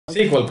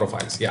SQL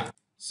profiles, yeah.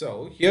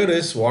 So here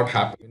is what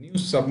happens when you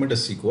submit a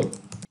SQL.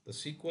 The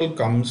SQL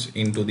comes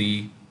into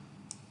the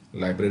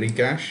library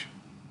cache,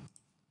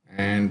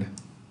 and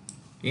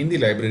in the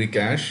library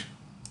cache,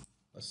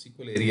 a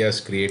SQL area is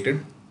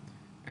created,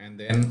 and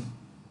then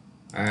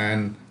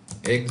an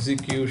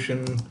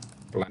execution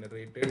plan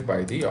generated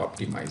by the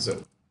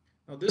optimizer.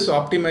 Now this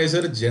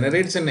optimizer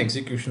generates an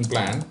execution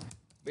plan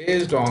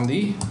based on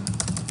the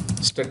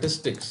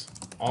statistics,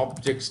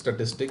 object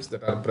statistics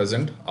that are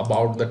present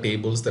about the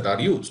tables that are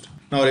used.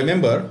 Now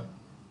remember,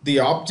 the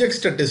object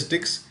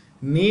statistics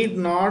need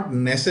not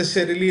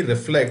necessarily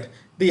reflect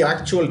the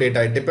actual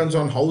data. It depends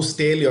on how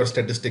stale your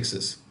statistics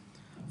is.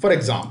 For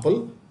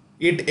example,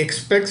 it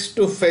expects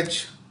to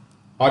fetch,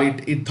 or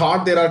it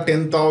thought there are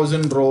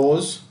 10,000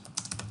 rows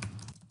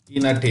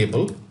in a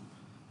table,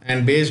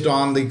 and based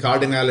on the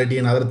cardinality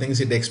and other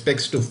things, it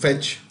expects to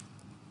fetch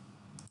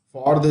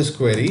for this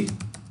query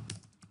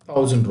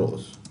 1,000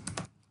 rows.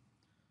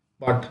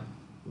 But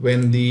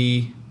when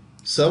the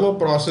server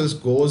process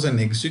goes and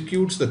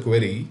executes the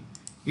query,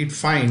 it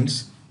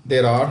finds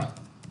there are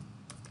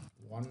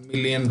 1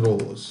 million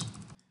rows,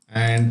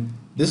 and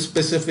this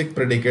specific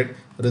predicate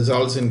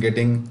results in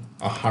getting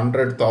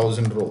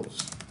 100,000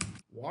 rows.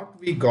 What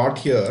we got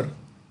here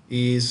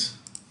is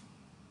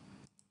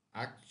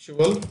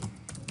actual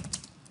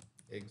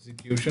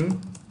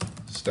execution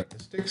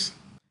statistics.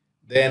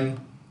 Then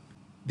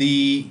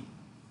the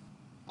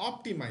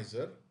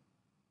optimizer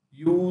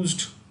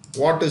used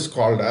what is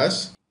called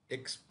as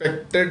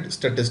expected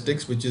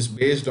statistics, which is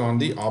based on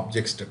the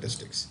object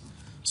statistics.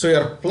 So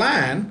your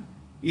plan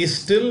is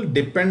still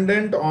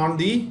dependent on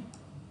the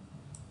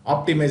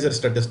optimizer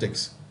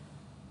statistics.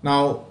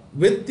 Now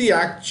with the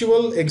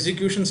actual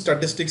execution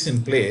statistics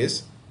in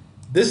place,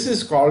 this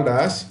is called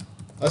as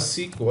a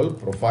SQL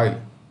profile.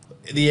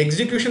 The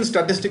execution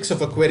statistics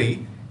of a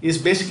query is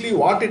basically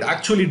what it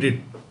actually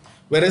did,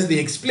 whereas the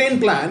explain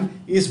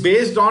plan is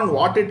based on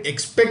what it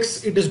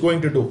expects it is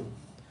going to do.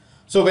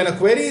 So when a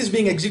query is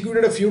being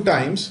executed a few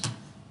times,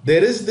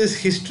 there is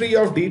this history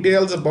of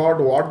details about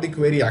what the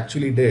query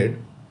actually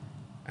did,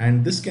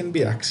 and this can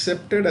be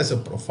accepted as a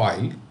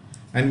profile.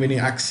 And when you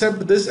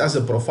accept this as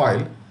a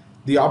profile,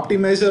 the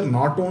optimizer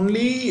not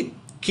only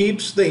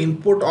keeps the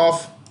input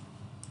of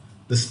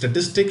the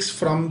statistics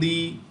from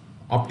the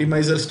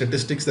optimizer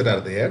statistics that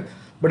are there,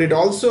 but it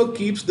also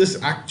keeps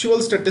this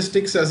actual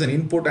statistics as an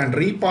input and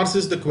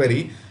reparses the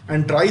query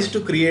and tries to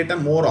create a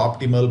more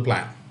optimal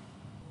plan.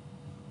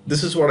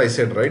 This is what I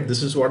said, right?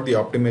 This is what the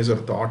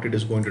optimizer thought it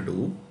is going to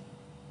do,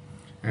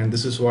 and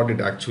this is what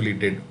it actually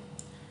did.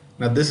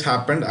 Now this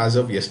happened as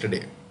of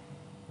yesterday.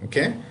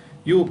 Okay,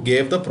 you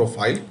gave the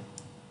profile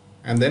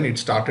and then it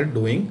started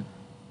doing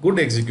good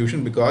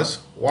execution, because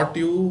what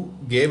you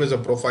gave as a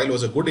profile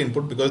was a good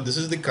input, because this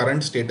is the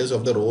current status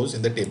of the rows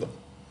in the table.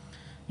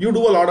 You do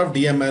a lot of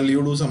DML,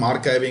 you do some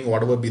archiving,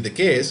 whatever be the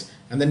case,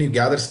 and then you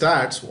gather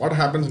stats. What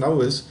happens now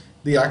is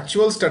the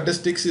actual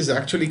statistics is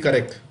actually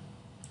correct.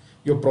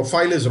 Your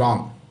profile is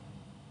wrong.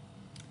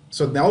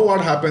 So now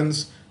what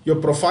happens? Your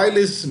profile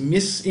is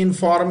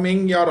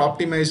misinforming your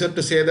optimizer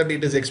to say that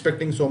it is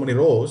expecting so many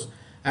rows,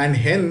 and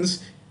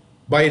hence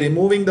by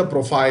removing the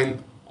profile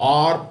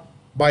or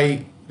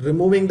by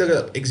removing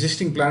the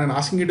existing plan and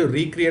asking you to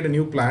recreate a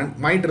new plan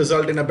might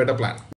result in a better plan.